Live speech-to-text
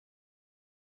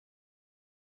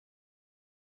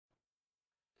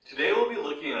Today we'll be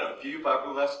looking at a few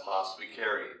fiberglass cloths we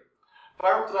carry.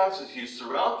 Fiberglass is used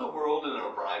throughout the world in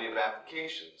a variety of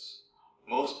applications.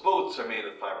 Most boats are made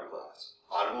of fiberglass.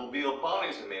 Automobile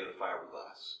bodies are made of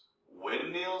fiberglass.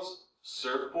 Windmills,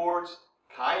 surfboards,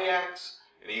 kayaks,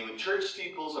 and even church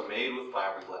steeples are made with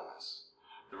fiberglass.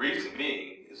 The reason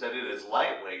being is that it is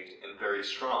lightweight and very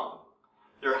strong.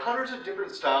 There are hundreds of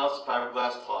different styles of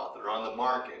fiberglass cloth that are on the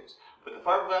market, but the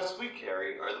fiberglass we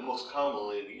carry are the most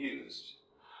commonly used.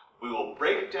 We will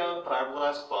break down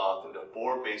fiberglass cloth into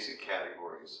four basic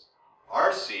categories: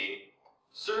 RC,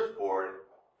 surfboard,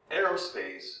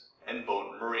 aerospace, and boat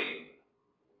and marine.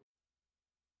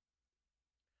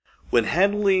 When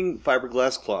handling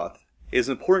fiberglass cloth, it is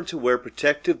important to wear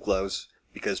protective gloves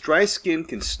because dry skin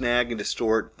can snag and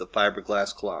distort the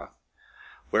fiberglass cloth.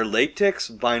 Wear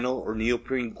latex, vinyl, or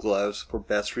neoprene gloves for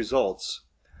best results.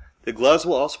 The gloves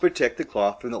will also protect the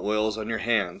cloth from the oils on your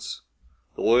hands.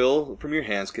 The oil from your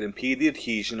hands can impede the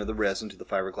adhesion of the resin to the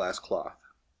fiberglass cloth.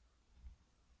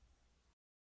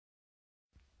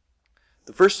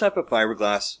 The first type of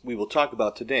fiberglass we will talk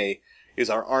about today is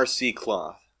our RC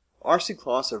cloth. RC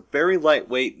cloths are very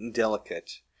lightweight and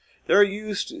delicate. They are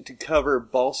used to cover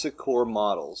balsa core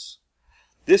models.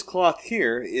 This cloth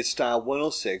here is style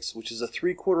 106, which is a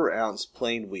 3/4 ounce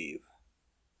plain weave.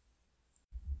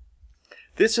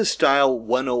 This is style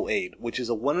 108, which is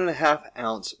a 1.5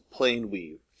 ounce plain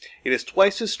weave. It is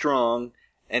twice as strong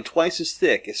and twice as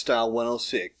thick as style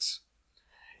 106.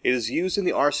 It is used in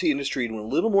the RC industry when a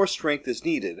little more strength is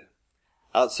needed.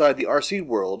 Outside the RC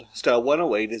world, style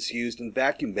 108 is used in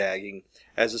vacuum bagging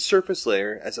as a surface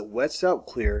layer as it wets out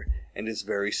clear and is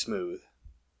very smooth.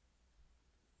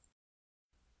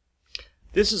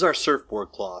 This is our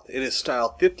surfboard cloth. It is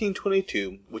style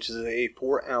 1522, which is a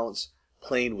 4 ounce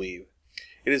plain weave.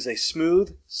 It is a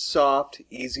smooth, soft,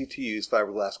 easy to use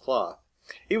fiberglass cloth.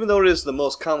 Even though it is the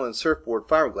most common surfboard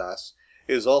fiberglass,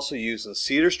 it is also used in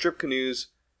cedar strip canoes,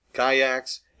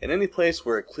 kayaks, and any place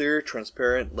where a clear,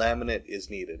 transparent laminate is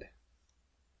needed.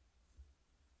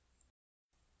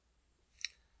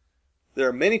 There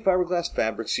are many fiberglass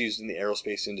fabrics used in the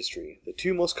aerospace industry. The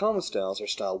two most common styles are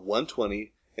style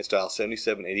 120 and style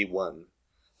 7781.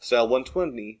 Style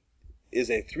 120 is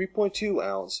a 3.2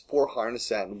 ounce 4-harness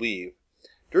satin weave.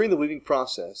 During the weaving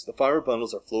process, the fiber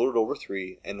bundles are floated over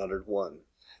 3 and under 1.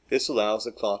 This allows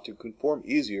the cloth to conform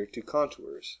easier to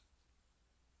contours.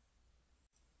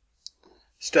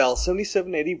 Style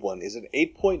 7781 is an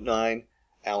 8.9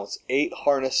 ounce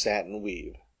 8-harness satin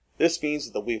weave. This means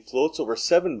that the weave floats over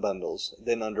 7 bundles,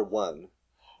 then under 1.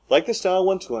 Like the style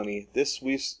 120, this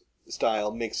weave style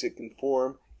makes it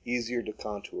conform easier to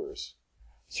contours.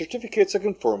 Certificates of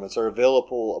conformance are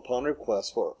available upon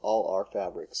request for all our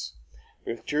fabrics.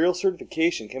 Material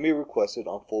certification can be requested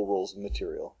on full rolls of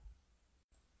material.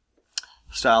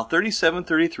 Style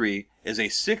 3733 is a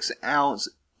 6 ounce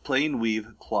plain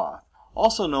weave cloth,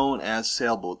 also known as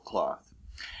sailboat cloth.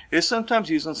 It is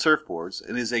sometimes used on surfboards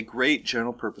and is a great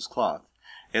general purpose cloth.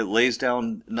 It lays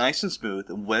down nice and smooth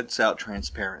and wets out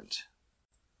transparent.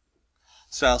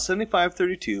 Style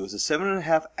 7532 is a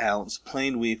 7.5 ounce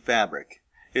plain weave fabric.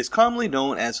 It is commonly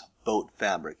known as boat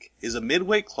fabric. It is a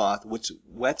mid-weight cloth which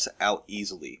wets out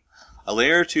easily. A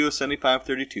layer or two of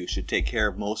 7532 should take care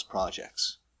of most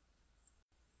projects.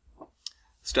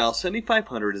 Style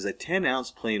 7500 is a 10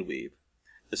 ounce plain weave.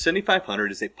 The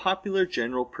 7500 is a popular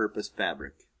general purpose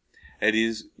fabric. It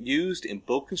is used in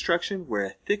boat construction where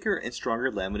a thicker and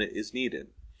stronger laminate is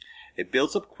needed. It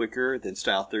builds up quicker than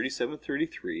style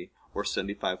 3733 or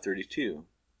 7532.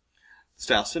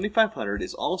 Style 7500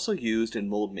 is also used in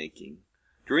mold making.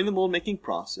 During the mold making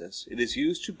process, it is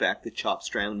used to back the chopped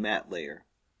strand mat layer.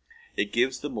 It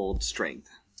gives the mold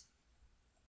strength.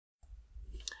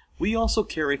 We also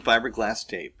carry fiberglass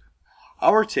tape.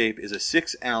 Our tape is a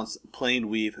 6 ounce plain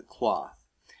weave cloth.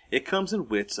 It comes in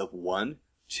widths of 1,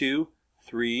 2,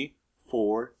 3,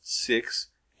 4, 6,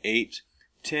 8,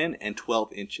 10, and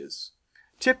 12 inches.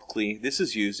 Typically, this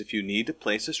is used if you need to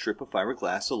place a strip of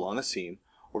fiberglass along a seam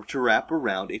or to wrap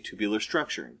around a tubular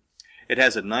structure. It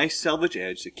has a nice selvage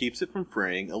edge that keeps it from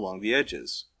fraying along the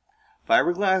edges.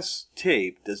 Fiberglass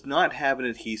tape does not have an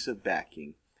adhesive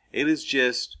backing. It is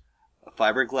just a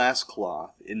fiberglass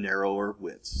cloth in narrower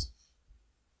widths.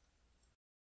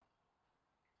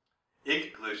 In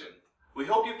conclusion, we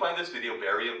hope you find this video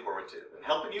very informative in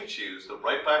helping you choose the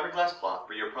right fiberglass cloth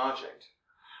for your project.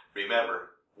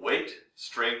 Remember, weight,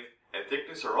 strength, and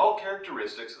thickness are all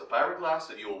characteristics of the fiberglass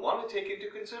that you will want to take into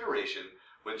consideration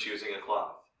when choosing a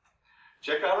cloth.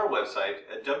 Check out our website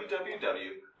at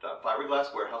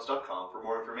www.fiberglasswarehouse.com for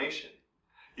more information.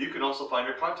 You can also find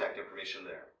our contact information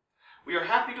there. We are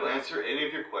happy to answer any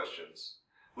of your questions.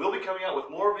 We'll be coming out with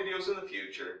more videos in the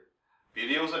future,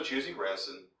 videos on choosing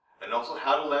resin, and also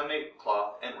how to laminate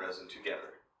cloth and resin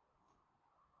together.